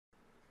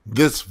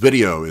This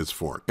video is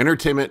for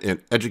entertainment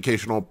and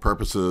educational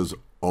purposes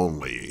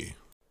only.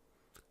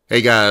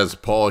 Hey guys,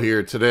 Paul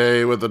here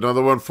today with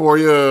another one for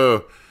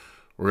you.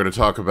 We're going to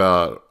talk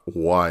about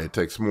why it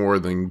takes more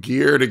than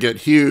gear to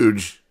get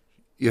huge.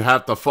 You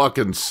have to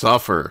fucking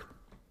suffer.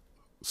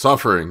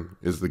 Suffering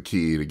is the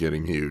key to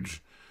getting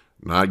huge,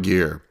 not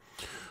gear.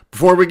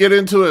 Before we get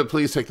into it,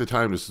 please take the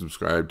time to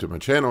subscribe to my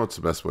channel. It's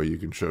the best way you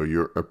can show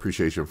your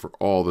appreciation for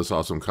all this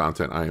awesome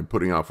content I am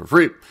putting out for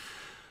free.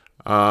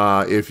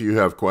 If you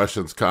have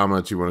questions,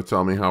 comments, you want to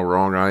tell me how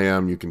wrong I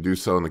am, you can do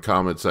so in the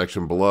comment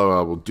section below.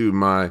 I will do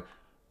my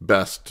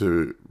best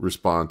to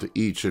respond to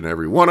each and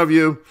every one of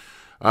you.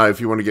 If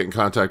you want to get in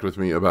contact with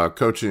me about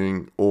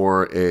coaching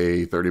or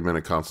a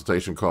 30-minute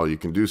consultation call, you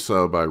can do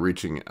so by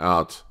reaching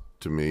out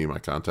to me. My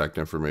contact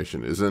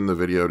information is in the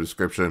video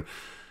description.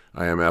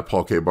 I am at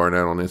Paul K.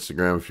 Barnett on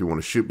Instagram if you want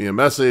to shoot me a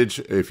message.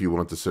 If you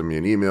want to send me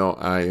an email,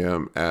 I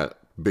am at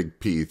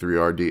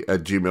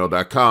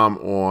bigp3rd@gmail.com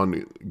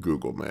on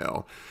Google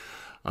Mail.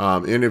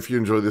 And if you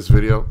enjoy this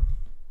video,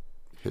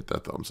 hit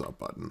that thumbs up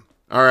button.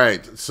 All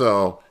right,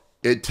 so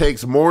it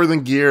takes more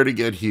than gear to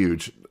get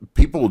huge.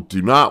 People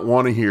do not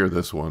want to hear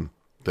this one.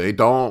 They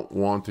don't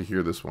want to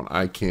hear this one.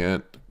 I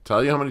can't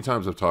tell you how many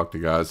times I've talked to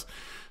guys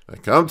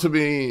that come to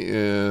me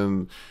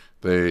and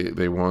they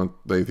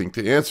think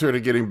the answer to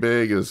getting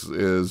big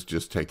is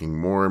just taking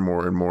more and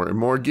more and more and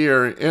more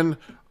gear. And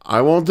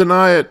I won't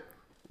deny it.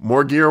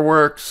 More gear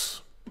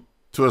works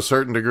to a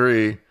certain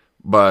degree,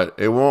 but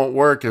it won't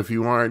work if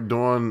you aren't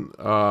doing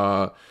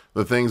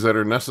the things that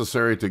are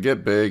necessary to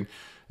get big.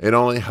 It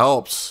only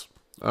helps.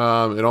 It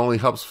only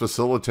helps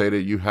facilitate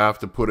it. You have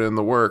to put in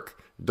the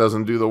work. It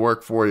doesn't do the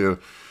work for you.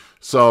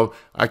 So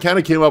I kind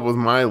of came up with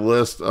my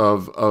list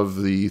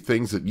of the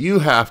things that you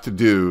have to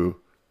do.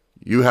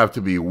 You have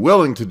to be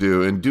willing to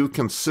do and do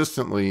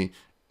consistently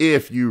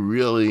if you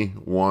really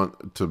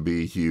want to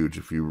be huge,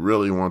 if you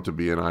really want to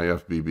be an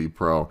IFBB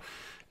pro,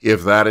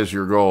 if that is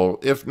your goal.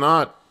 If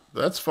not,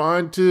 that's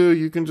fine too.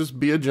 You can just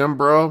be a gym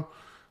bro,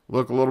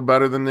 look a little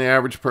better than the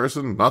average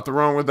person. Nothing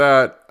wrong with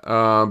that.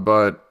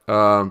 But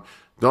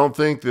don't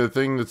think the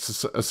thing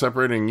that's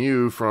separating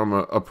you from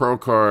a pro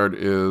card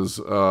is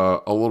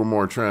a little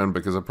more trend,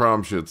 because I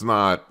promise you it's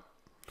not.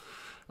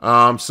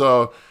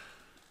 So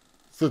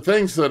the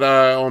things that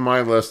on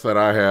my list that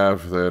I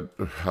have that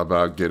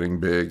about getting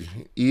big: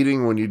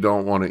 eating when you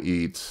don't want to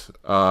eat.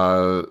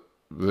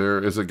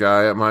 There is a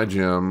guy at my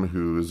gym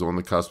who is on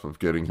the cusp of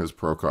getting his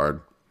pro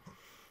card,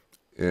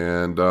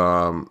 and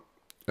I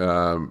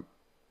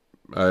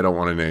don't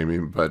want to name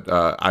him, but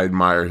I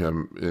admire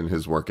him in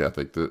his work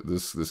ethic.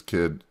 This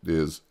kid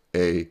is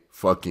a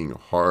fucking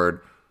hard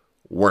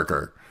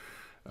worker.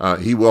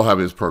 He will have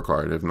his pro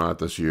card, if not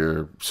this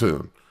year,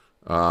 soon.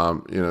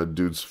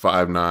 Dude's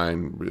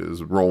 5'9",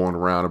 is rolling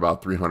around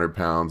about 300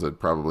 pounds at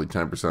probably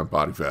 10%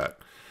 body fat.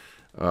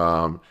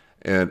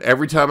 And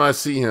every time I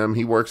see him,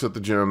 he works at the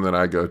gym that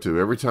I go to.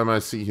 Every time I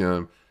see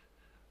him,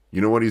 you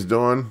know what he's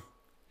doing?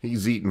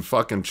 He's eating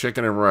fucking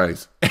chicken and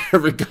rice.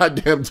 Every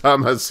goddamn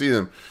time I see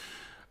him.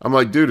 I'm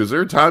like, dude, is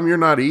there a time you're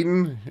not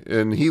eating?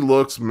 And he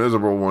looks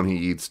miserable when he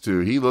eats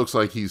too. He looks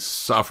like he's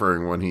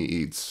suffering when he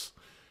eats.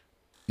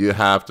 You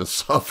have to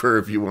suffer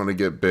if you want to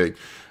get big.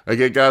 I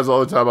get guys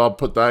all the time. I'll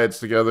put diets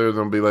together and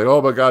they'll be like,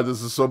 "Oh my God,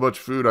 this is so much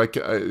food. I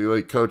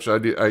like, coach, I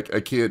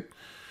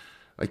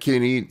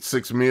can't eat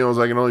 6 meals.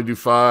 I can only do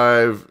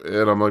 5."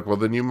 And I'm like, well,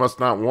 then you must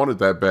not want it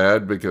that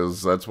bad,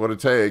 because that's what it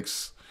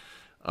takes.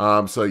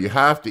 So you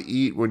have to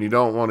eat when you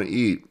don't want to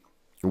eat.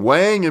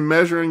 Weighing and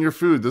measuring your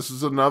food. This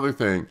is another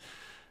thing.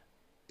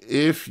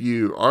 If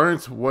you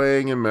aren't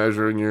weighing and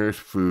measuring your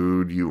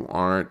food, you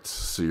aren't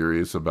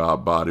serious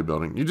about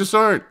bodybuilding. You just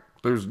aren't.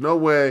 There's no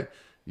way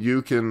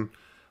you can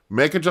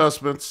make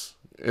adjustments,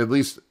 at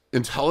least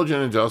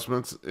intelligent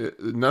adjustments,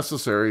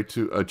 necessary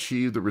to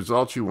achieve the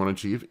results you want to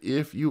achieve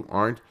if you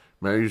aren't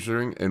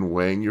measuring and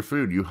weighing your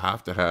food. You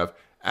have to have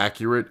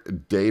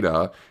accurate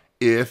data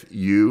if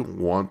you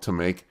want to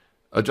make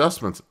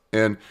adjustments.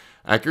 And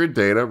accurate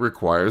data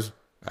requires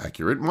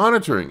accurate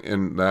monitoring,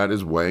 and that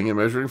is weighing and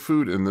measuring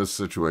food in this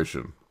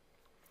situation.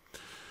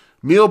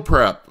 Meal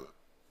prep.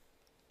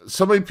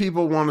 So many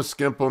people want to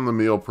skimp on the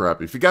meal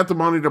prep. If you got the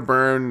money to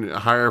burn,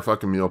 hire a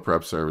fucking meal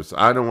prep service.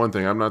 I know one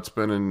thing. I'm not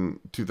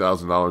spending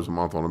 $2,000 a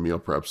month on a meal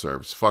prep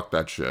service. Fuck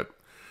that shit.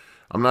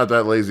 I'm not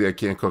that lazy. I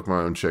can't cook my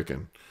own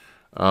chicken.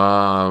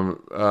 But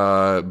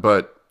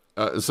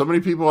so many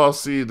people I'll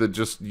see that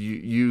just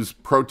use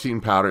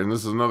protein powder. And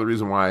this is another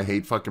reason why I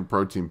hate fucking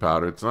protein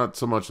powder. It's not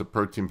so much that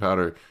protein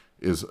powder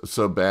is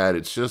so bad.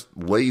 It's just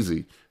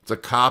lazy. It's a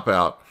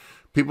cop-out.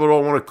 People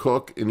don't want to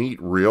cook and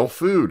eat real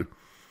food.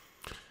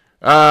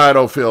 I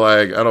don't feel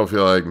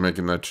like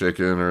making that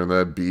chicken or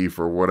that beef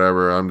or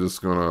whatever. I'm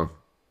just gonna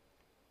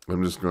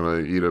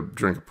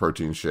drink a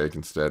protein shake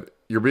instead.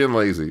 You're being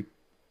lazy.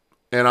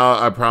 And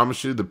I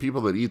promise you, the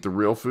people that eat the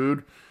real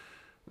food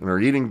and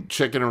are eating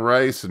chicken and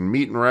rice and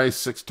meat and rice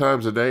 6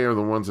 times a day are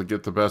the ones that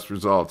get the best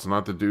results.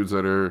 Not the dudes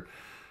that are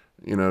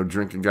you know,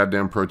 drinking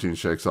goddamn protein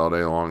shakes all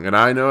day long. And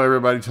I know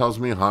everybody tells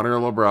me Hunter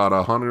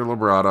Labrada, Hunter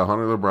Labrada,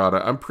 Hunter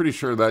Labrada. I'm pretty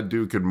sure that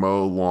dude could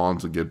mow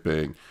lawns and get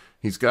big.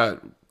 He's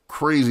got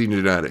crazy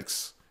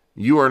genetics.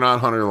 You are not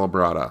Hunter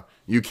Labrada.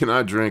 You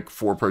cannot drink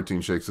 4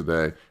 protein shakes a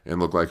day and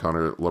look like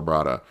Hunter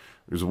Labrada.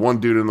 There's one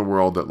dude in the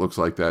world that looks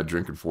like that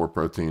drinking 4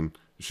 protein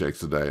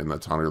shakes a day, and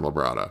that's Hunter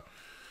Labrada.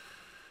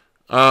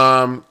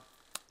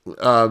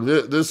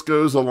 This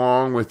goes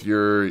along with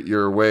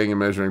your weighing and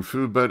measuring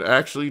food, but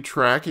actually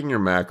tracking your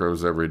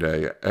macros every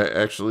day.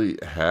 Actually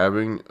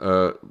having,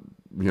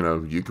 you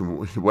know, you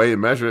can weigh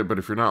and measure it, but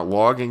if you're not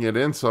logging it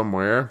in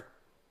somewhere,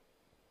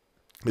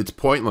 it's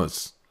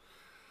pointless.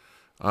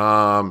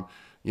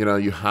 You know,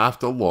 you have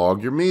to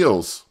log your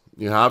meals.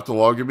 You have to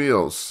log your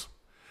meals.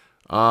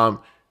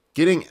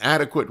 Getting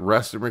adequate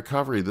rest and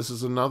recovery. This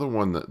is another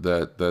one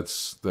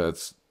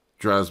that's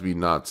drives me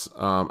nuts.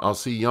 I'll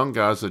see young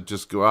guys that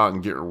just go out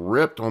and get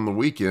ripped on the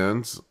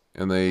weekends,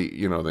 and they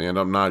end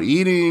up not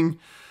eating.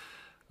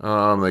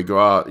 They go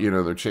out, you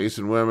know, they're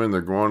chasing women,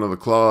 they're going to the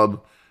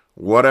club,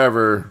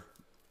 whatever,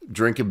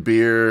 drinking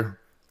beer,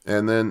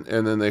 and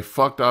then they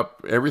fucked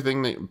up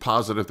everything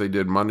positive they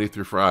did Monday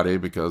through Friday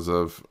because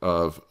of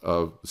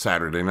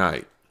Saturday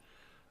night.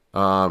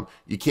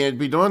 You can't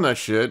be doing that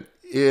shit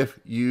if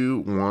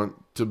you want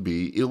to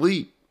be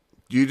elite.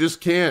 You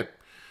just can't.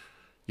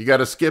 You got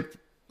to skip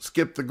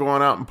the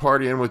going out and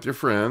partying with your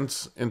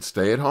friends and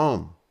stay at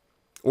home.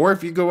 Or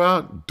if you go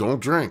out, don't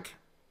drink.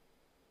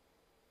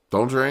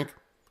 Don't drink.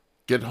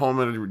 Get home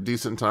at a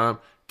decent time.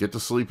 Get to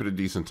sleep at a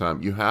decent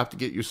time. You have to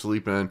get your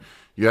sleep in.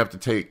 You have to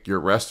take your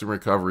rest and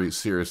recovery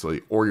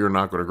seriously, or you're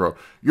not going to grow.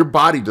 Your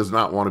body does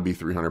not want to be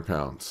 300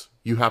 pounds.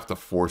 You have to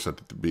force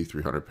it to be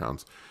 300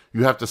 pounds.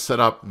 You have to set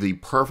up the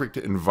perfect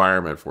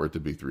environment for it to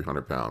be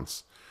 300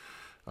 pounds.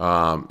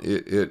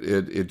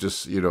 It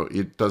just, you know,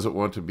 it doesn't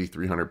want to be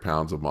 300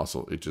 pounds of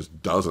muscle. It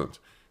just doesn't.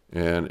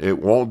 And it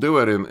won't do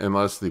it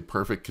unless the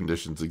perfect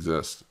conditions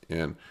exist.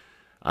 And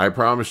I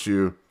promise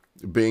you,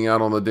 being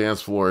out on the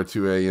dance floor at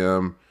 2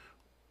 a.m.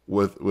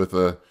 with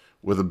a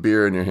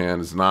beer in your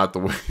hand is not the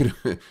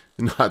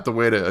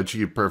way to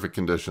achieve perfect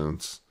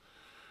conditions.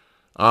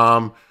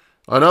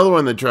 Another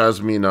one that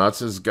drives me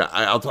nuts is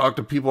I'll talk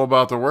to people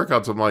about their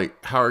workouts. I'm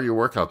like, how are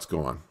your workouts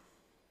going?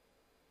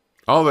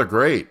 Oh, they're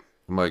great.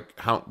 I'm like,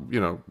 how,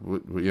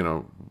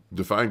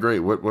 define great.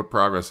 What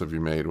progress have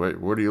you made?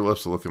 What are your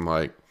lifts looking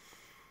like?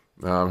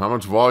 How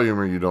much volume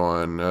are you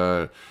doing?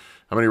 How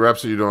many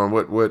reps are you doing?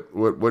 What,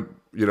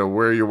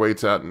 where are your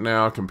weights at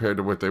now compared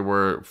to what they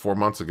were 4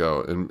 months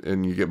ago?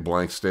 And you get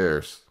blank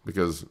stares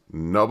because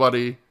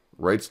nobody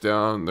writes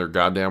down their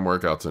goddamn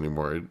workouts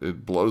anymore.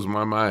 It blows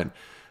my mind.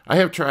 I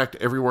have tracked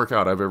every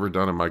workout I've ever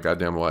done in my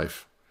goddamn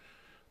life.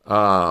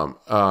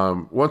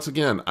 Once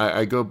again,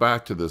 I go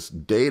back to this.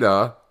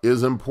 Data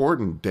is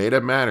important.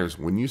 Data matters.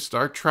 When you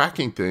start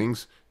tracking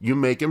things, you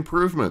make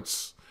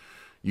improvements.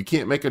 You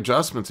can't make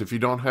adjustments if you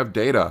don't have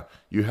data.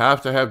 You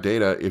have to have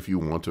data if you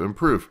want to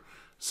improve.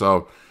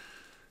 So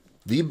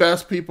the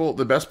best people,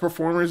 the best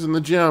performers in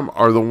the gym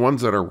are the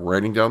ones that are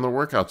writing down the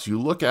workouts. You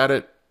look at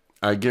it,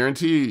 I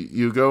guarantee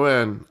you go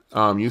in,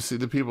 you see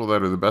the people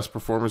that are the best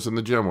performers in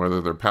the gym, whether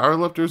they're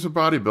powerlifters or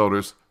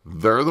bodybuilders,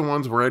 they're the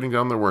ones writing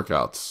down their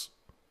workouts.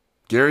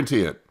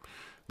 Guarantee it.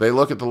 They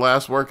look at the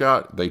last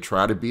workout, they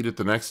try to beat it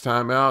the next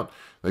time out,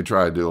 they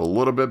try to do a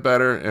little bit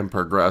better and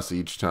progress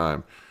each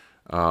time.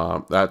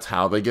 That's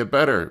how they get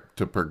better,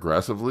 to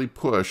progressively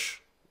push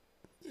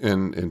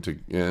and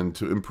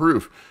to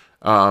improve.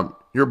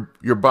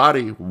 Your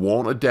body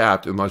won't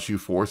adapt unless you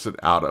force it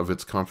out of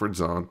its comfort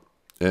zone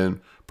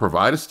and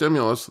provide a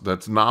stimulus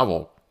that's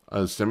novel,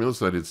 a stimulus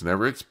that it's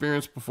never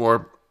experienced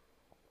before,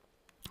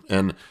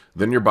 and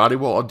then your body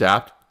will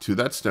adapt to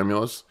that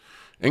stimulus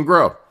and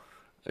grow.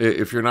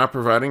 If you're not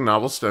providing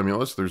novel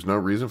stimulus, there's no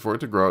reason for it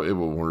to grow. It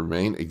will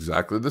remain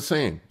exactly the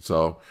same.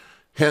 So,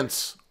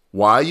 hence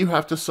why you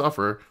have to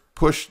suffer,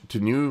 push to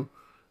new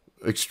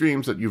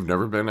extremes that you've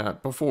never been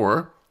at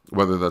before,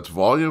 whether that's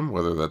volume,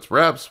 whether that's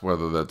reps,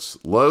 whether that's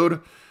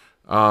load,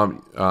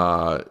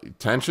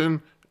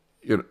 tension,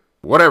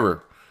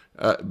 whatever.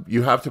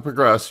 You have to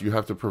progress. You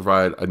have to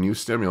provide a new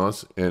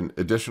stimulus and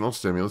additional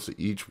stimulus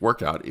to each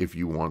workout if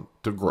you want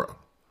to grow.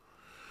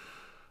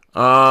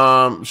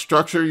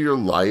 Structure your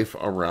life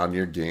around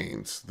your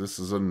gains. This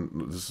is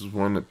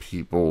one that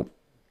people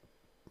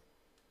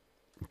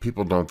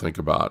don't think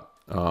about.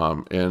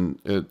 I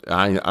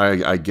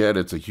get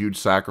it's a huge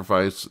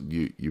sacrifice.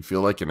 You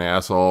feel like an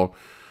asshole,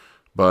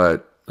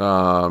 but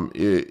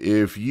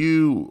if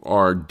you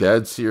are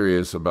dead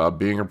serious about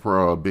being a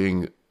pro,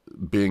 being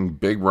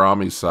big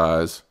Rami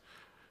size,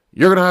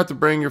 you're gonna have to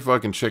bring your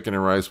fucking chicken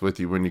and rice with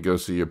you when you go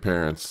see your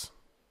parents.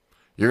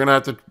 You're gonna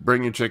have to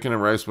bring your chicken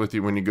and rice with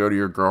you when you go to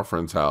your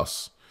girlfriend's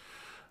house.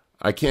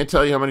 I can't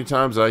tell you how many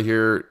times I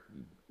hear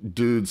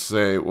dudes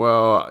say,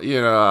 well,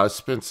 I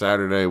spent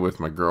Saturday with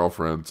my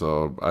girlfriend,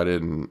 so I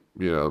didn't,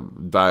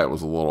 diet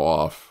was a little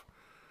off.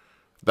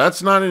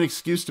 That's not an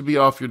excuse to be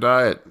off your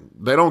diet.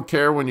 They don't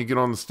care when you get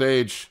on the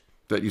stage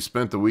that you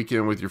spent the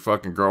weekend with your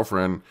fucking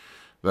girlfriend.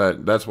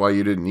 That's why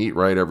you didn't eat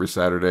right every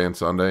Saturday and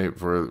Sunday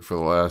for the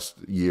last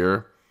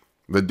year.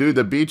 The dude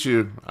that beat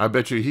you, I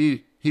bet you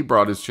he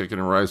brought his chicken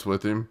and rice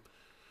with him.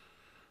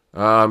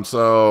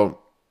 So,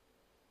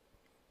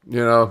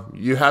 you know,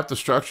 you have to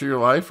structure your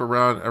life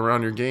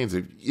around your gains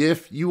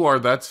if you are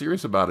that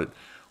serious about it.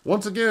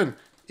 Once again,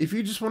 if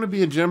you just want to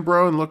be a gym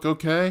bro and look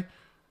okay,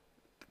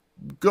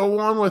 go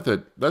on with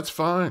it. That's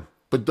fine.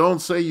 But don't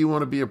say you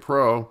want to be a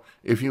pro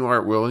if you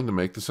aren't willing to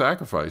make the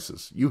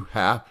sacrifices. You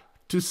have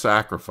to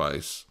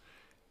sacrifice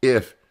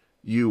if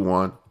you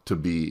want to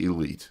be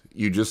elite.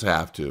 You just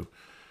have to.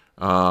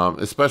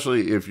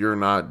 Especially if you're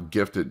not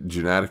gifted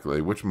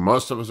genetically, which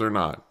most of us are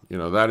not. You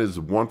know, that is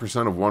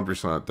 1% of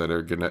 1% that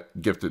are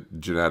gifted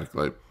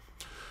genetically.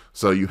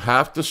 So you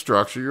have to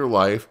structure your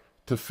life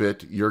to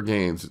fit your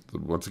gains.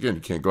 Once again,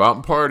 you can't go out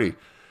and party.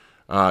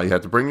 You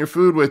have to bring your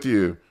food with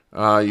you.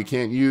 You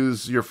can't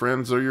use your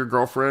friends or your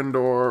girlfriend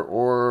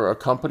or a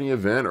company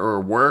event or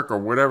work or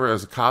whatever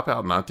as a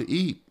cop-out not to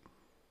eat.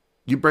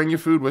 You bring your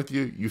food with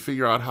you. You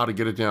figure out how to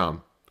get it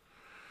down.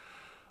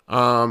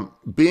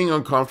 Being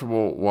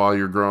uncomfortable while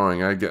you're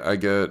growing. I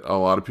get a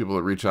lot of people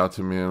that reach out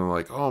to me and are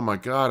like, oh my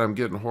God, I'm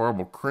getting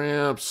horrible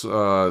cramps.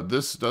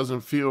 This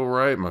doesn't feel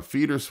right. My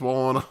feet are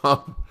swollen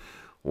up.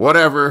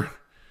 Whatever.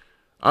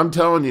 I'm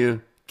telling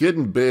you,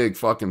 getting big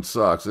fucking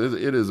sucks.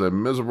 It is a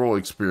miserable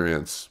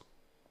experience.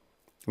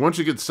 Once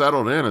you get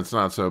settled in, it's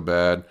not so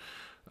bad.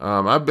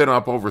 I've been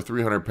up over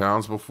 300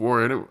 pounds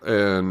before,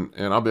 and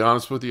I'll be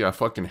honest with you, I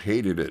fucking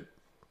hated it.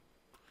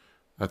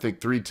 I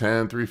think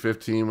 310,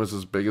 315 was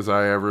as big as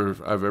I've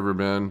ever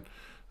been.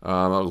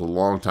 That was a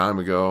long time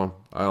ago.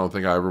 I don't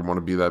think I ever want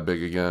to be that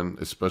big again,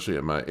 especially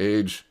at my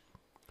age.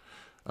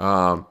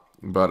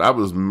 But I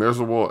was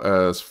miserable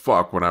as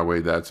fuck when I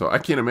weighed that. So I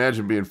can't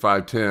imagine being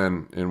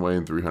 5'10 and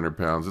weighing 300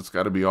 pounds. It's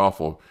got to be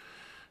awful.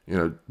 You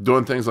know,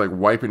 doing things like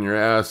wiping your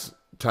ass,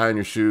 tying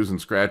your shoes, and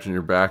scratching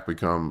your back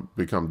become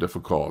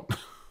difficult.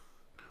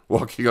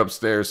 Walking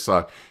upstairs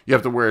suck. You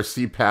have to wear a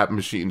CPAP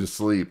machine to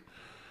sleep.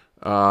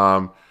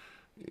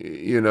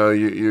 You know,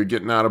 you're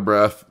getting out of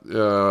breath, you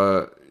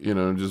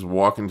know, just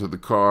walking to the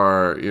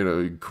car, you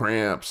know,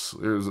 cramps.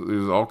 There's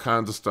all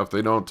kinds of stuff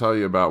they don't tell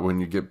you about when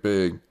you get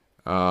big.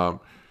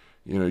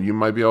 You know, you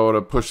might be able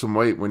to push some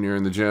weight when you're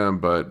in the gym,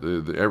 but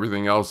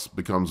everything else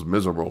becomes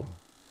miserable.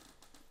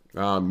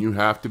 You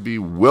have to be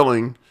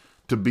willing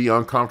to be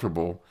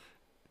uncomfortable.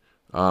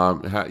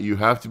 You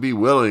have to be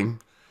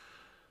willing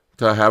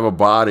to have a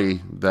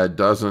body that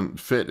doesn't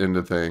fit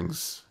into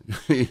things,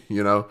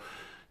 you know.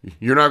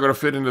 You're not going to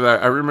fit into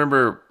that. I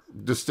remember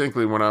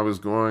distinctly when I was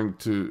going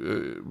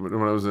to, when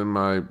I was in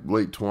my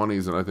late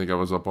 20s, and I think I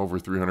was up over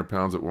 300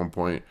 pounds at one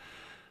point.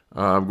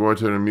 I'm going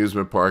to an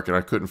amusement park, and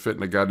I couldn't fit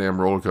in a goddamn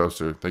roller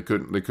coaster. They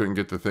couldn't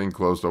get the thing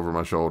closed over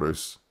my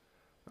shoulders.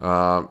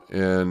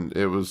 And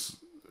it was,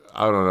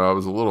 I don't know, I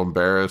was a little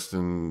embarrassed,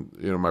 and,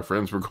 you know, my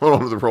friends were going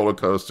on the roller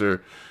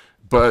coaster,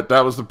 but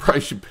that was the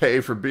price you pay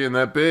for being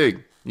that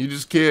big. You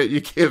just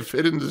you can't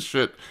fit into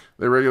shit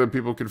that regular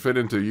people can fit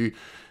into. You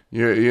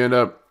end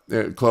up,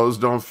 clothes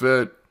don't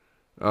fit,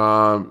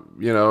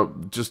 you know,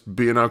 just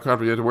being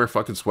uncomfortable. You have to wear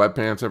fucking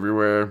sweatpants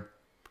everywhere.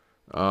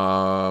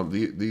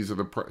 These are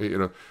the, you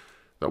know,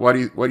 why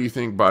do you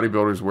think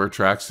bodybuilders wear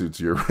tracksuits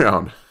year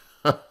round?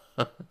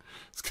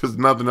 It's because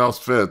nothing else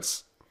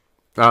fits.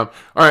 All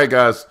right,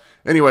 guys.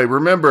 Anyway,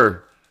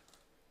 remember,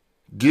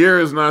 gear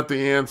is not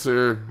the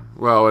answer.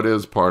 Well, it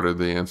is part of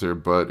the answer,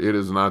 but it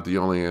is not the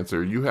only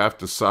answer. You have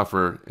to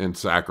suffer and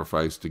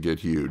sacrifice to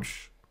get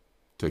huge.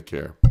 Take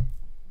care.